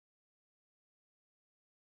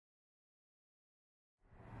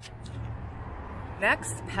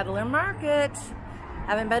Next, Peddler Market.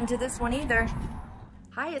 Haven't been to this one either.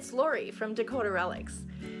 Hi, it's Lori from Dakota Relics.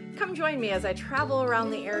 Come join me as I travel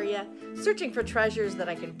around the area, searching for treasures that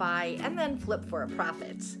I can buy and then flip for a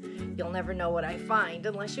profit. You'll never know what I find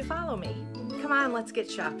unless you follow me. Come on, let's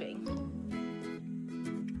get shopping.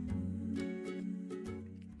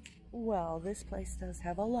 Well, this place does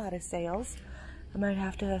have a lot of sales. I might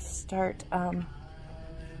have to start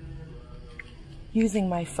using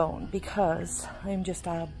my phone because I'm just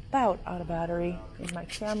about out of battery in my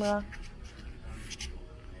camera.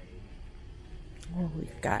 Well,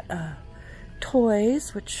 we've got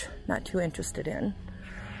toys, which not too interested in.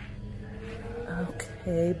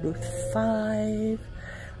 Okay, booth 5.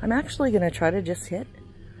 I'm actually gonna try to just hit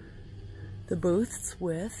the booths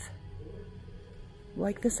with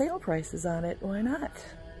like the sale prices on it. Why not?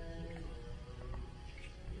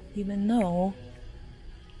 Even though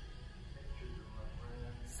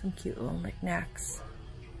some cute little knickknacks.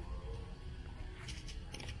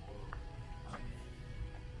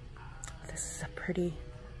 This is a pretty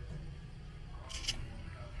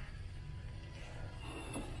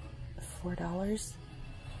 $4.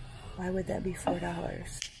 Why would that be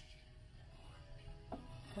 $4?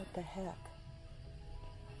 What the heck?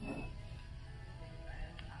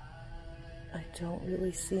 I don't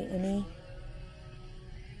really see any.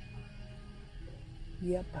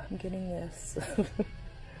 Yep, I'm getting this.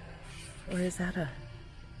 Or is that a...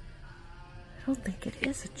 I don't think it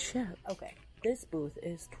is a chip. Okay, this booth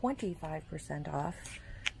is 25% off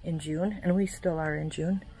in June, and we still are in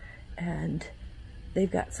June. And they've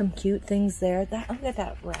got some cute things there. That, look at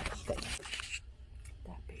that wrap thing.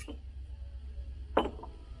 That big.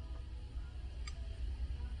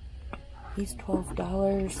 He's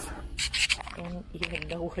 $12. I don't even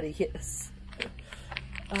know what he is.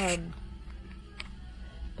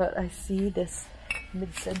 But I see this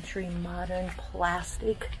mid-century modern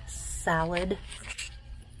plastic salad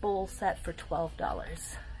bowl set for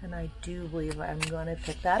 $12. And I do believe I'm going to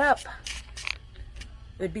pick that up.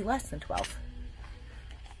 It would be less than 12.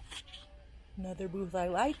 Another booth I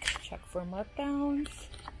like. Check for markdowns.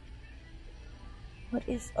 What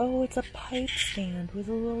is... Oh, it's a pipe stand with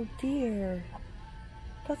a little deer.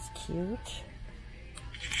 That's cute.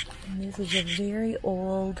 And this is a very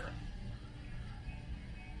old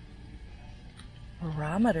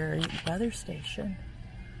barometer weather station. I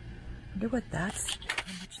wonder what that's,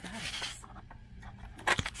 how much that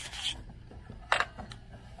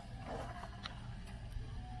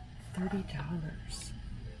is. $30.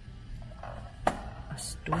 A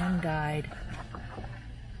storm guide.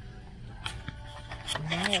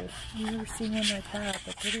 Wow, I've never seen one like that,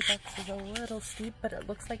 but $30 is a little steep, but it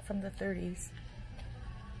looks like from the 30s.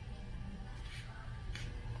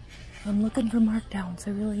 I'm looking for markdowns,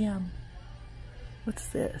 I really am. What's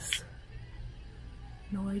this?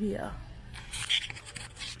 No idea.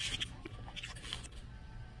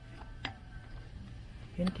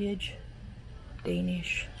 Vintage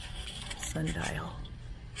Danish sundial.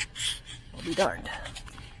 I'll be darned.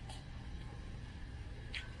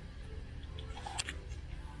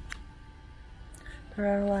 There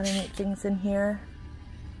are a lot of neat things in here.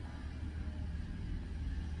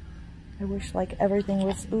 I wish like everything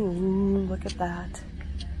was, ooh, look at that.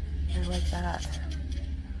 I like that.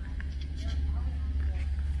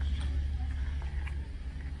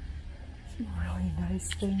 Some really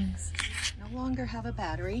nice things. No longer have a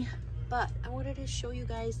battery, but I wanted to show you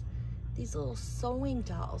guys these little sewing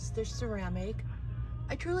dolls. They're ceramic.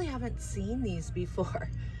 I truly haven't seen these before.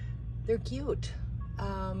 They're cute.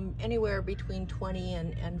 Anywhere between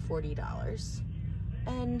 $20 and $40.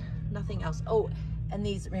 And nothing else. Oh, and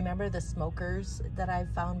these, remember the smokers that I've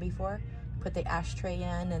found before? Put the ashtray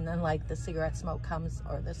in and then like the cigarette smoke comes,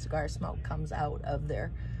 or the cigar smoke comes out of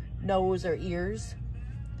their nose or ears.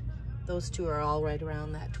 Those two are all right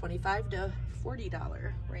around that $25 to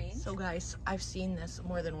 $40 range. So guys, I've seen this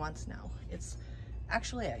more than once now. It's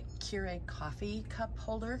actually a Keurig coffee cup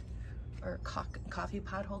holder or coffee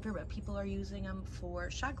pot holder, but people are using them for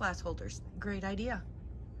shot glass holders. Great idea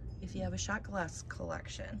if you have a shot glass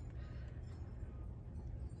collection.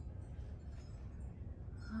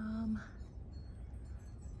 I'm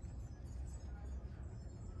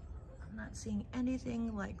not seeing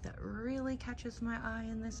anything like that really catches my eye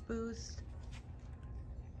in this booth.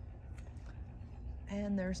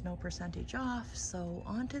 And there's no percentage off, so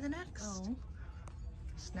on to the next. Oh.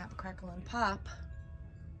 Snap, crackle, and pop.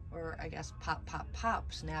 Or I guess pop, pop,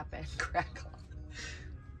 pop, snap, and crackle.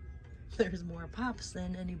 There's more pops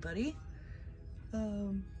than anybody.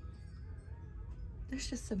 There's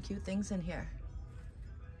just some cute things in here.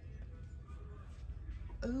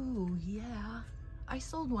 Oh yeah, I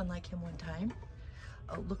sold one like him one time.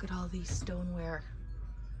 Oh, look at all these stoneware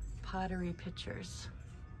pottery pitchers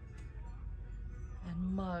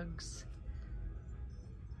and mugs.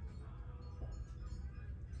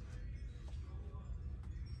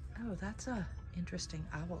 Oh, that's a interesting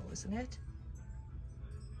owl, isn't it?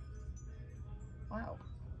 Wow.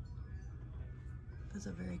 That's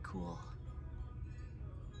a very cool,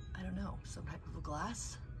 I don't know, some type of a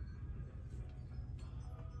glass.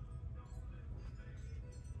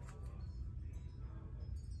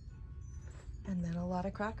 And then a lot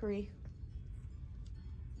of crockery.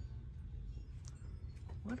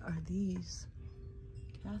 What are these?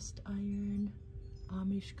 Cast iron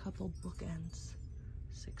Amish couple bookends.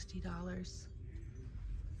 $60.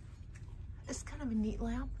 It's kind of a neat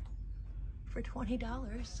lamp for $20,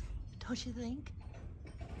 don't you think?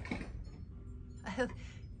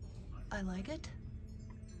 I like it.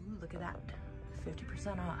 Ooh, look at that,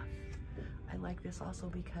 50% off. I like this also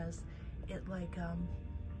because it like,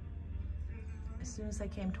 as soon as I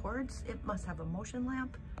came towards, it must have a motion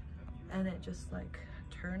lamp, and it just like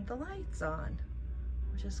turned the lights on,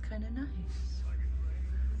 which is kind of nice.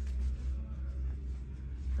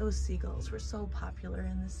 Those seagulls were so popular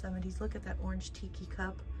in the 70s. Look at that orange tiki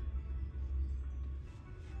cup.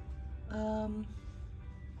 I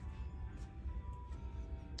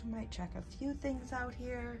might check a few things out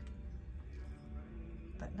here,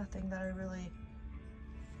 but nothing that I really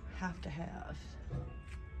have to have.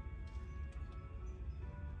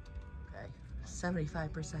 Okay,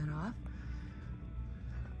 75% off,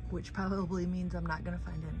 which probably means I'm not gonna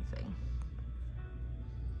find anything.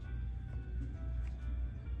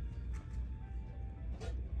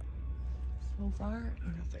 So far,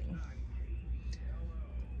 nothing.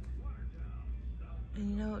 And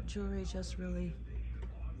you know, jewelry is just really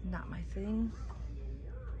not my thing.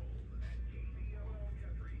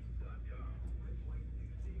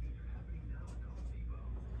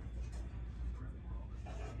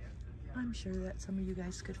 I'm sure that some of you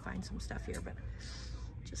guys could find some stuff here, but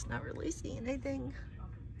just not really seeing anything.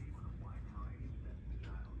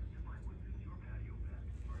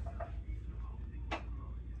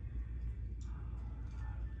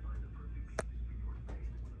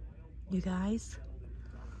 You guys,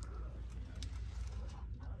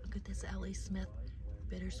 look at this L.A. Smith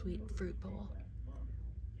bittersweet fruit bowl.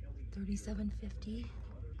 $37.50.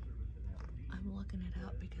 I'm looking it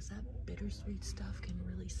up because that bittersweet stuff can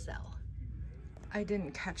really sell. I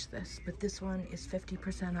didn't catch this, but this one is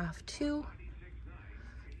 50% off too.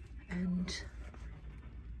 And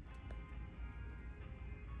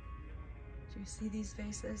do you see these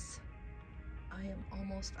vases? I am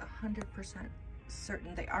almost 100%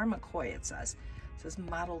 certain they are McCoy. It says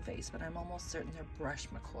model vase, but I'm almost certain they're brushed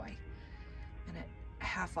McCoy. And at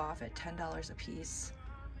half off at $10 a piece.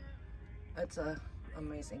 It's a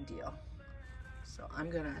amazing deal. So I'm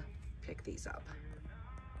gonna pick these up.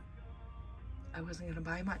 I wasn't gonna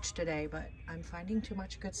buy much today, but I'm finding too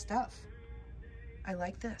much good stuff. I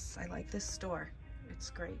like this. I like this store. It's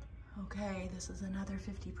great. Okay, this is another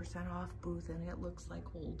 50% off booth, and it looks like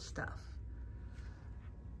old stuff.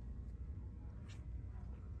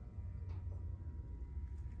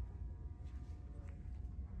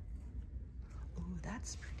 Ooh,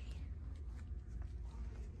 that's pretty.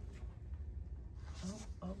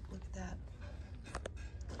 Oh, look at that.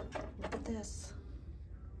 Look at this.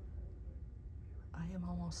 I am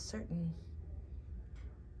almost certain.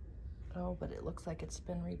 Oh, but it looks like it's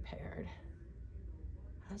been repaired.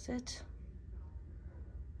 Has it?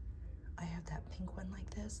 I have that pink one like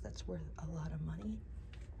this. That's worth a lot of money.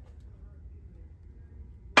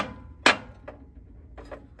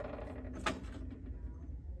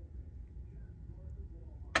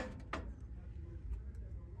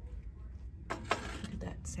 Look at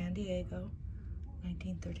that, San Diego,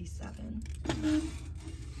 1937.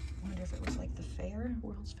 I wonder if it was like the fair,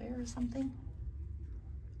 World's Fair or something.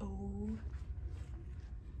 Oh,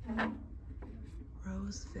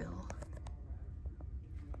 Roseville.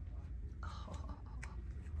 Oh.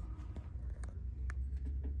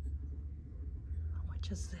 How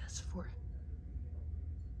much is this for?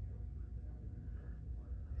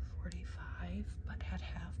 $45, but at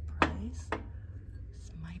half price.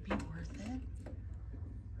 This might be worth it.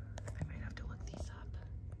 I might have to look these up.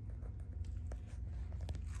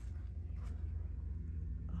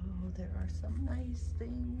 Oh, there are some nice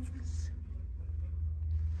things.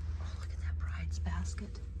 Oh, look at that bride's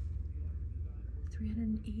basket.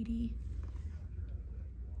 $380.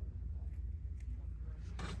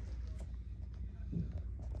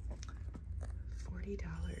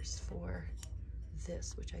 $40 for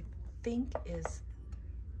this, which I think is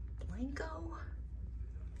Blanco.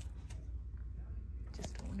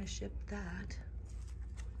 Just don't want to ship that.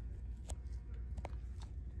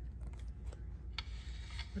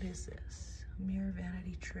 What is this? Mirror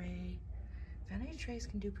vanity tray. Vanity trays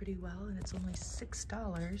can do pretty well, and it's only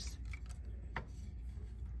 $6.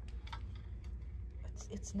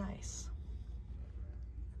 It's nice.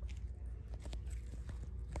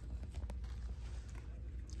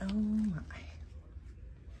 Oh my.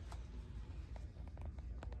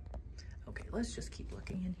 Okay, let's just keep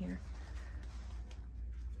looking in here.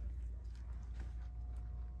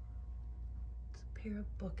 It's a pair of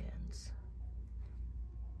bookends.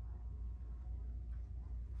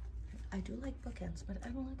 I do like bookends, but I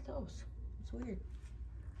don't like those. It's weird.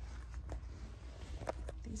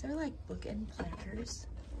 These are like bookend planters.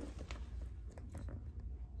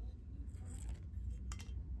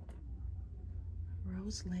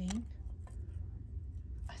 Rose Lane.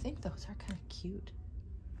 I think those are kind of cute.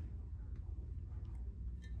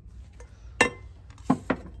 And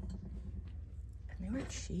they were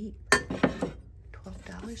cheap.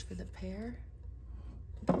 $12 for the pair.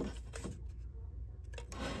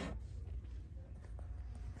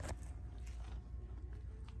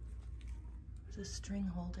 There's a string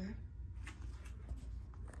holder.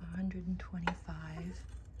 $125.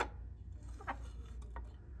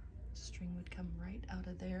 String would come right out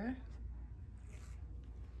of there.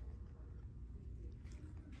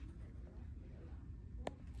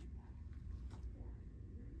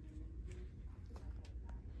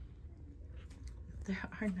 There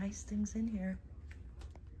are nice things in here.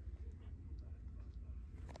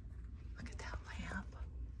 Look at that lamp.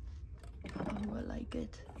 Oh, I like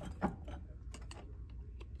it.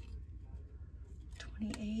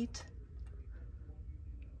 28.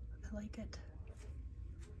 I like it.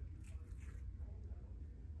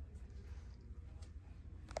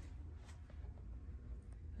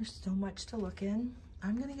 There's so much to look in.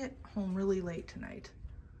 I'm gonna get home really late tonight,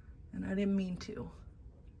 and I didn't mean to.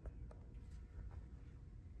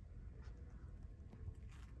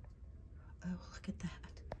 Oh, look at that.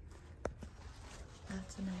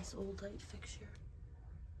 That's a nice old light fixture.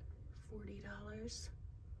 $40.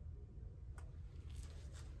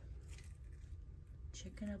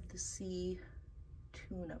 Chicken of the Sea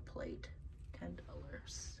tuna plate, $10.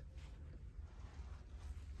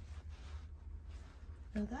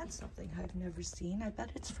 Now that's something I've never seen. I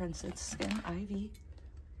bet it's Franciscan ivy.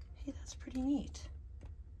 Hey, that's pretty neat.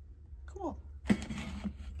 Cool. What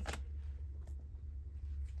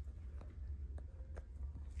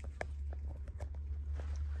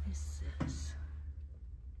is this?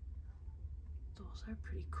 Those are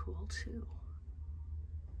pretty cool too.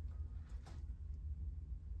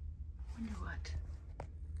 Wonder what?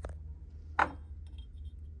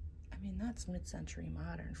 I mean, that's mid-century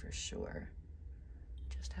modern for sure.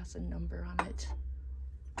 Just has a number on it.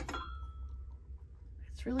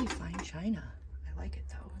 It's really fine china. I like it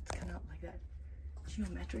though. It's kind of like that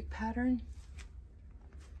geometric pattern.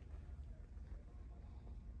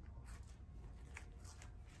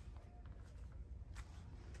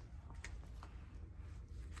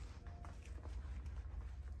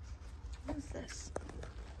 What is this?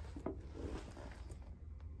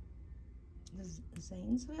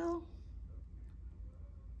 Zanesville?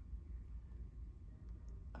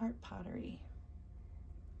 Art pottery.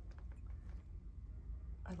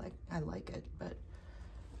 I like it, but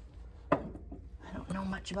I don't know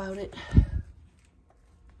much about it.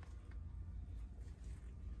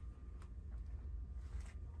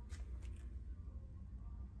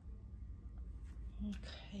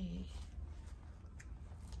 Okay.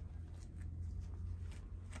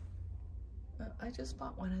 I just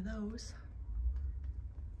bought one of those.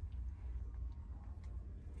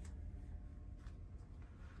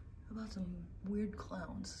 How about some weird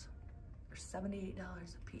clowns? They're $78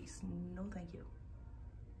 a piece. No thank you.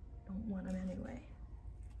 Don't want them anyway.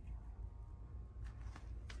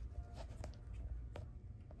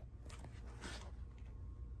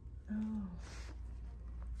 Oh.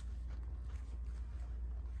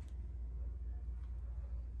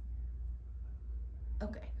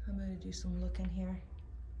 Okay, I'm gonna do some looking here.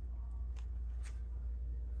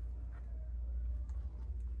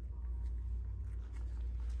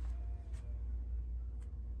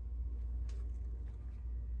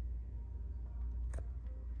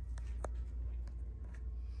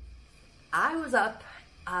 I was up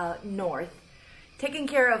north taking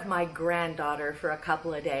care of my granddaughter for a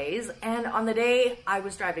couple of days, and on the day I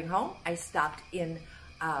was driving home, I stopped in,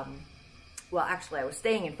 well actually I was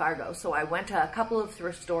staying in Fargo, so I went to a couple of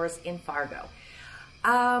thrift stores in Fargo.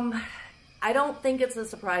 I don't think it's a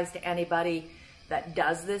surprise to anybody that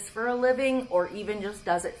does this for a living or even just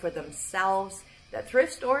does it for themselves that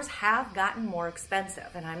thrift stores have gotten more expensive,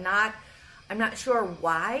 and I'm not sure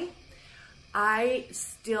why. I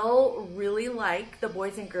still really like the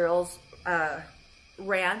Boys and Girls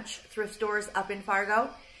Ranch thrift stores up in Fargo.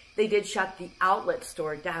 They did shut the outlet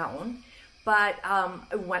store down, but I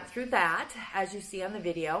went through that, as you see on the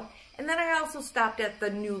video. And then I also stopped at the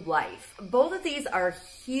New Life. Both of these are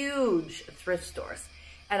huge thrift stores,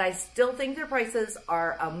 and I still think their prices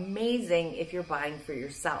are amazing if you're buying for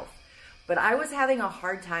yourself. But I was having a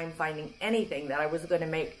hard time finding anything that I was going to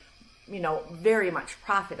make, you know, very much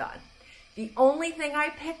profit on. The only thing I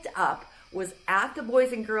picked up was at the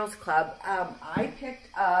Boys and Girls Club. I picked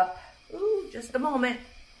up, ooh, just a moment.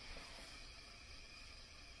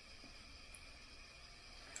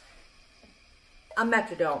 A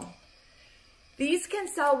Metrodome. These can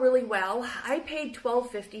sell really well. I paid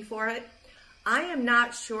 $12.50 for it. I am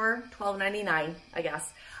not sure, $12.99, I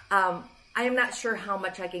guess. I am not sure how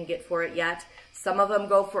much I can get for it yet. Some of them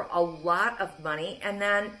go for a lot of money, and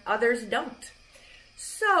then others don't.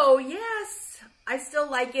 So yes, I still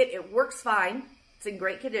like it. It works fine. It's in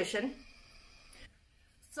great condition.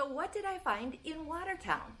 So what did I find in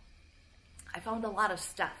Watertown? I found a lot of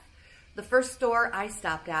stuff. The first store I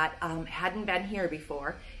stopped at hadn't been here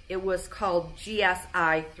before. It was called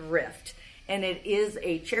GSI Thrift, and it is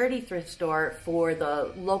a charity thrift store for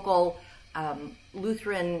the local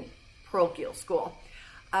Lutheran parochial school.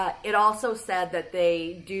 It also said that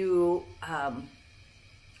they do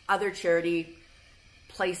other charity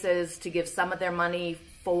places to give some of their money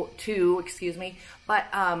to, but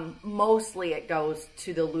mostly it goes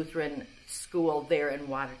to the Lutheran school there in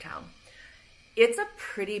Watertown. It's a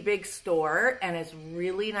pretty big store, and it's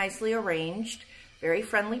really nicely arranged, very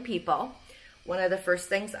friendly people. One of the first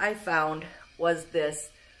things I found was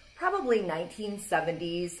this probably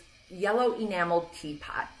 1970s yellow enameled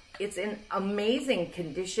teapot. It's in amazing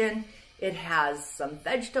condition. It has some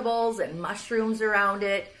vegetables and mushrooms around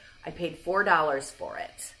it. I paid $4 for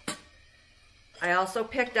it. I also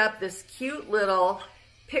picked up this cute little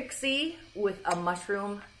pixie with a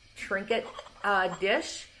mushroom trinket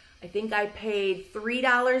dish. I think I paid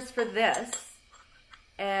 $3 for this,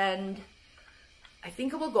 and I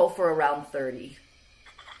think it will go for around $30.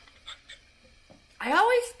 I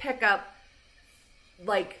always pick up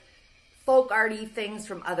like folk arty things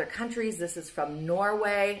from other countries. This is from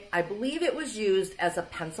Norway. I believe it was used as a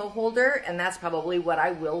pencil holder, and that's probably what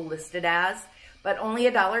I will list it as, but only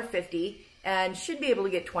 $1.50, and should be able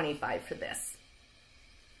to get $25 for this.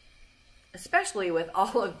 Especially with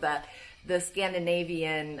all of the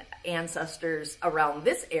Scandinavian ancestors around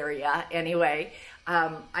this area anyway.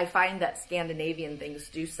 I find that Scandinavian things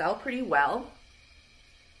do sell pretty well.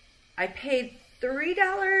 I paid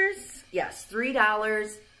 $3, yes,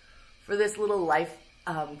 $3 for this little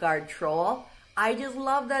lifeguard troll. I just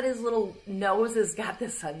love that his little nose has got the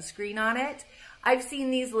sunscreen on it. I've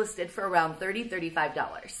seen these listed for around $30,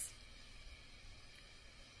 $35.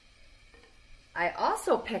 I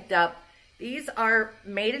also picked up, these are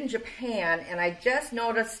made in Japan, and I just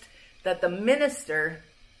noticed that the minister,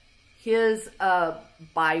 his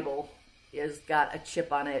Bible is got a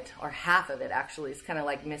chip on it, or half of it actually is kind of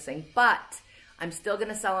like missing, but I'm still going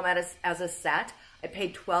to sell them as a set. I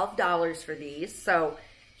paid $12 for these. So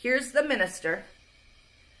here's the minister,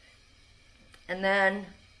 and then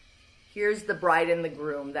here's the bride and the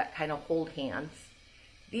groom that kind of hold hands.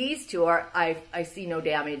 These two are, I see no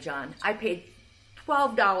damage on. I paid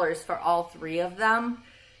 $12 for all three of them.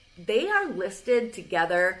 They are listed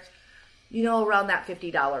together, you know, around that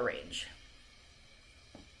 $50 range.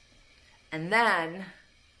 And then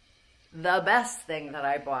the best thing that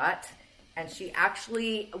I bought, and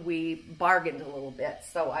we bargained a little bit.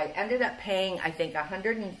 So I ended up paying, I think,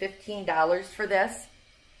 $115 for this,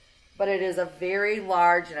 but it is a very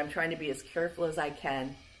large, and I'm trying to be as careful as I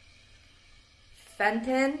can,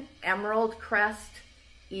 Fenton Emerald Crest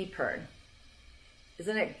Epergne.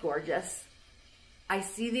 Isn't it gorgeous? I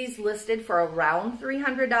see these listed for around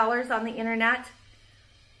 $300 on the internet,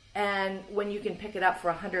 and when you can pick it up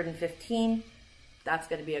for $115, that's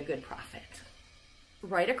going to be a good profit.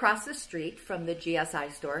 Right across the street from the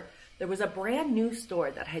GSI store, there was a brand new store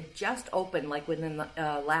that had just opened like within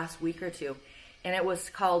the last week or two, and it was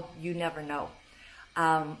called You Never Know.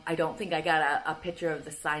 I don't think I got a picture of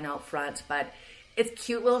the sign out front, but it's a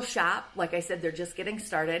cute little shop. Like I said, they're just getting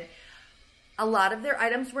started. A lot of their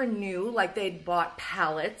items were new, like they'd bought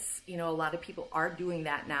pallets. You know, a lot of people are doing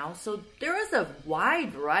that now. So there was a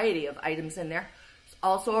wide variety of items in there. There's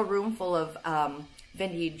also a room full of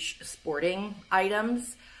vintage sporting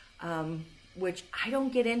items, which I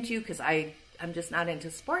don't get into because I'm just not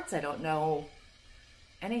into sports. I don't know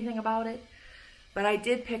anything about it. But I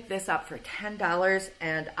did pick this up for $10,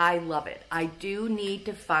 and I love it. I do need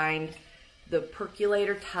to find the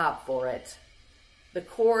percolator top for it. The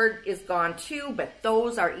cord is gone too, but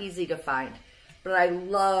those are easy to find. But I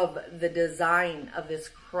love the design of this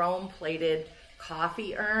chrome-plated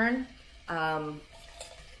coffee urn. I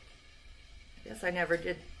guess I never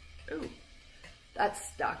did. Ooh, that's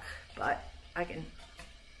stuck, but I can.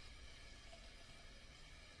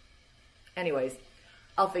 Anyways,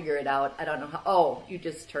 I'll figure it out. I don't know how. Oh, you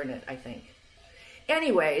just turn it, I think.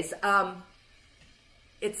 Anyways,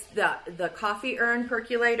 it's the coffee urn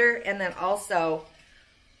percolator, and then also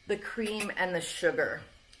the cream and the sugar.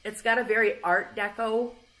 It's got a very Art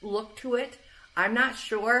Deco look to it. I'm not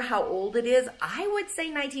sure how old it is. I would say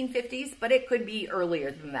 1950s, but it could be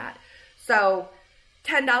earlier than that. So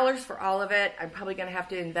 $10 for all of it. I'm probably going to have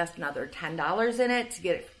to invest another $10 in it to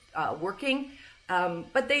get it working.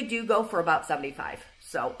 But they do go for about $75.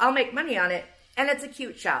 So I'll make money on it. And it's a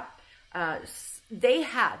cute shop. They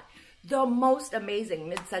had the most amazing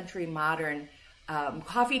mid-century modern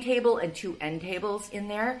coffee table and 2 end tables in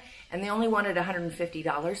there. And they only wanted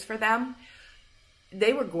 $150 for them.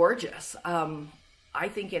 They were gorgeous. I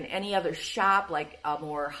think in any other shop, like a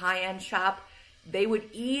more high-end shop, they would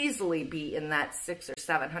easily be in that $600 or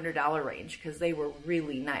 $700 range because they were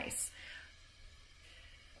really nice.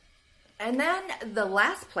 And then the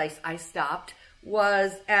last place I stopped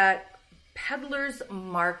was at Peddlers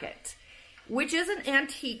Market, which is an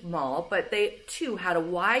antique mall, but they too had a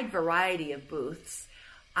wide variety of booths.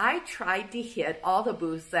 I tried to hit all the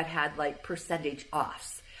booths that had like percentage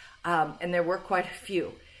offs, and there were quite a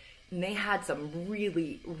few. And they had some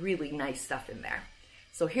really, really nice stuff in there.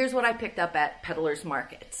 So here's what I picked up at Peddlers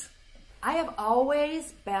Market. I have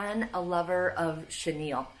always been a lover of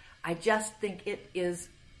chenille. I just think it is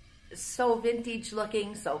so vintage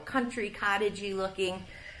looking, so country cottagey looking.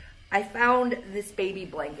 I found this baby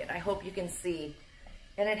blanket. I hope you can see.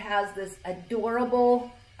 And it has this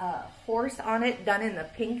adorable horse on it done in the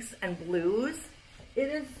pinks and blues. It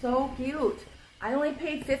is so cute. I only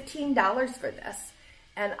paid $15 for this.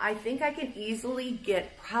 And I think I can easily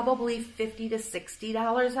get probably $50 to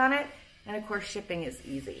 $60 on it. And of course, shipping is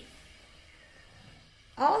easy.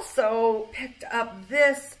 Also picked up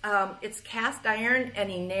this, it's cast iron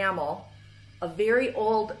and enamel, a very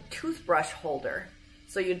old toothbrush holder.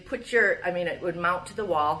 So you'd put your, it would mount to the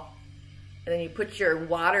wall, and then you put your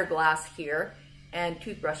water glass here, and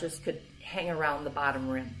toothbrushes could hang around the bottom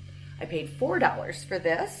rim. I paid $4 for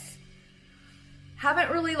this.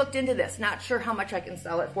 Haven't really looked into this. Not sure how much I can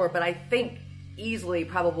sell it for, but I think easily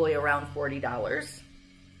probably around $40.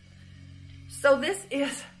 So this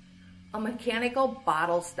is a mechanical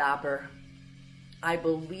bottle stopper. I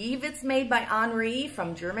believe it's made by Henri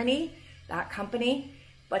from Germany, that company,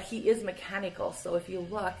 but he is mechanical. So if you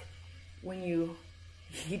look,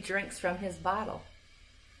 he drinks from his bottle.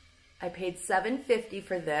 I paid $7.50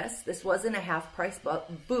 for this. This wasn't a half price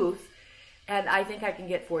booth, and I think I can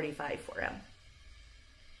get $45 for him.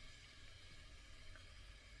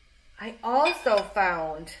 I also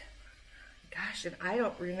found, gosh, and I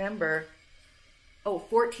don't remember,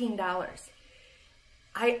 $14.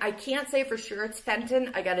 I can't say for sure it's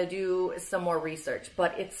Fenton. I got to do some more research,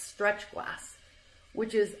 but it's stretch glass,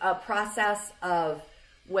 which is a process of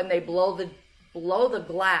when they blow the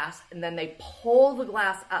glass and then they pull the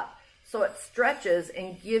glass up. So it stretches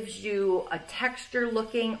and gives you a texture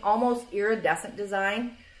looking, almost iridescent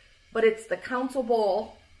design, but it's the council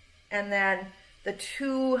bowl and then the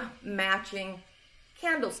 2 matching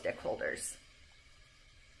candlestick holders.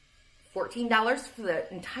 $14 for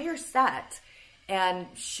the entire set, and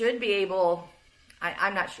should be able,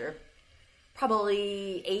 I'm not sure,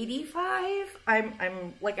 probably $85.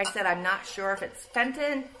 I'm like I said, I'm not sure if it's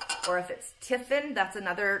Fenton or if it's Tiffin. That's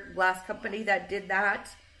another glass company that did that.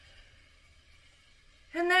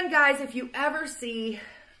 And then guys, if you ever see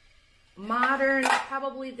modern,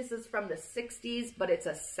 probably this is from the 60s, but it's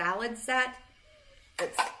a salad set.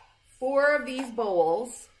 It's 4 of these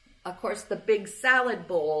bowls, of course the big salad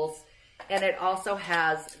bowls, and it also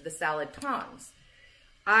has the salad tongs.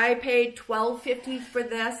 I paid $12.50 for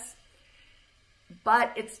this,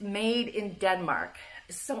 but it's made in Denmark.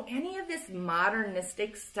 So any of this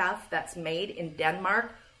modernistic stuff that's made in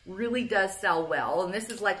Denmark really does sell well, and this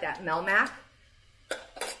is like that Melmac.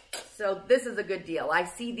 So this is a good deal. I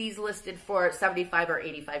see these listed for $75 or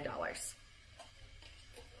 $85.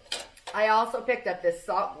 I also picked up this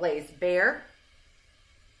salt glazed bear.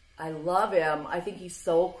 I love him. I think he's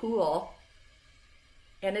so cool.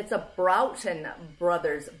 And it's a Broughton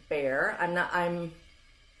Brothers bear. I'm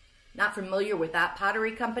not familiar with that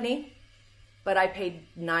pottery company, but I paid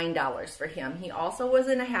 $9 for him. He also was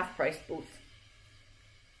in a half price booth.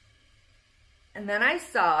 And then I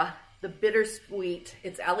saw the bittersweet,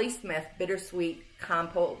 it's Ellie Smith bittersweet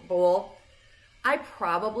compote bowl. I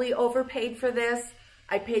probably overpaid for this.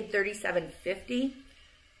 I paid $37.50.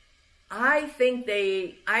 I think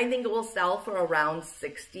it will sell for around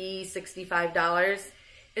 $60, $65.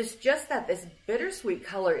 It's just that this bittersweet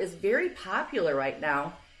color is very popular right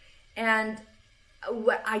now. And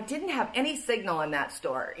I didn't have any signal in that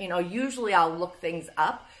store. You know, usually I'll look things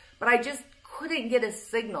up, but I just couldn't get a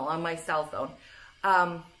signal on my cell phone.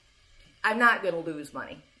 I'm not going to lose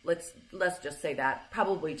money. Let's just say that.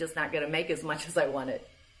 Probably just not going to make as much as I wanted.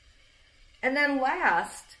 And then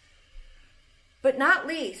last, but not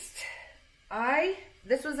least,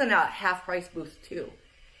 this was in a half price booth too.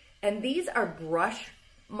 And these are Brush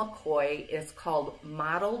McCoy. It's called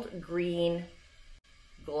Mottled Green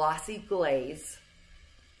Glossy Glaze.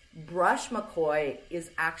 Brush McCoy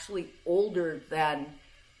is actually older than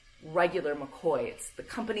regular McCoy. It's the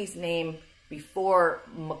company's name before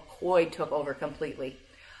McCoy took over completely.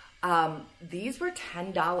 These were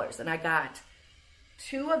 $10 and I got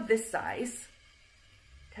 2 of this size,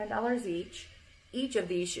 $10 each. Each of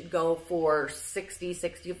these should go for $60,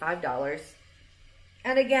 $65.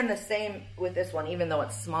 And again, the same with this one, even though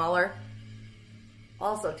it's smaller,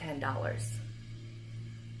 also $10.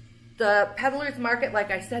 The Peddlers Market,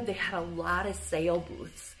 like I said, they had a lot of sale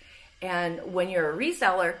booths. And when you're a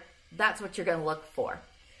reseller, that's what you're gonna look for.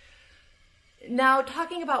 Now,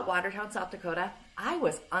 talking about Watertown, South Dakota, I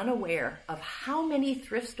was unaware of how many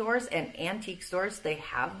thrift stores and antique stores they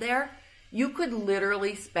have there. You could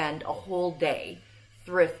literally spend a whole day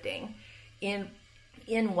thrifting in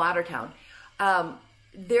Watertown.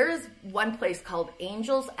 There's one place called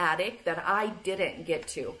Angel's Attic that I didn't get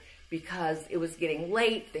to because it was getting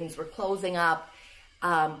late, things were closing up.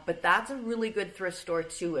 But that's a really good thrift store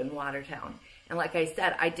too in Watertown. And like I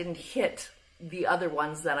said, I didn't hit the other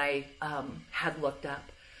ones that I had looked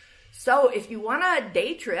up. So if you want a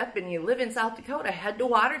day trip and you live in South Dakota, head to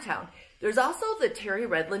Watertown. There's also the Terry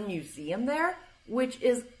Redlin Museum there, which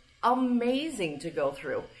is amazing to go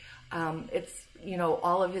through. It's, you know,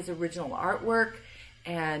 all of his original artwork.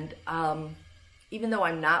 And even though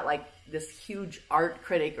I'm not like this huge art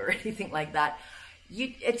critic or anything like that,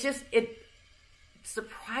 it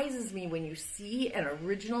surprises me when you see an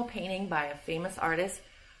original painting by a famous artist,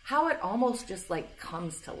 how it almost just like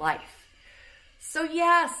comes to life. So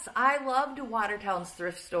yes, I loved Watertown's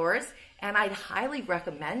thrift stores, and I'd highly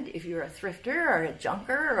recommend if you're a thrifter or a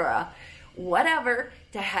junker or a whatever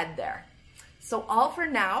to head there. So all for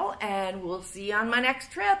now, and we'll see you on my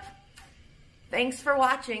next trip. Thanks for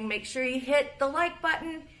watching. Make sure you hit the like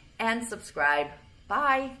button and subscribe.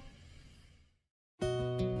 Bye.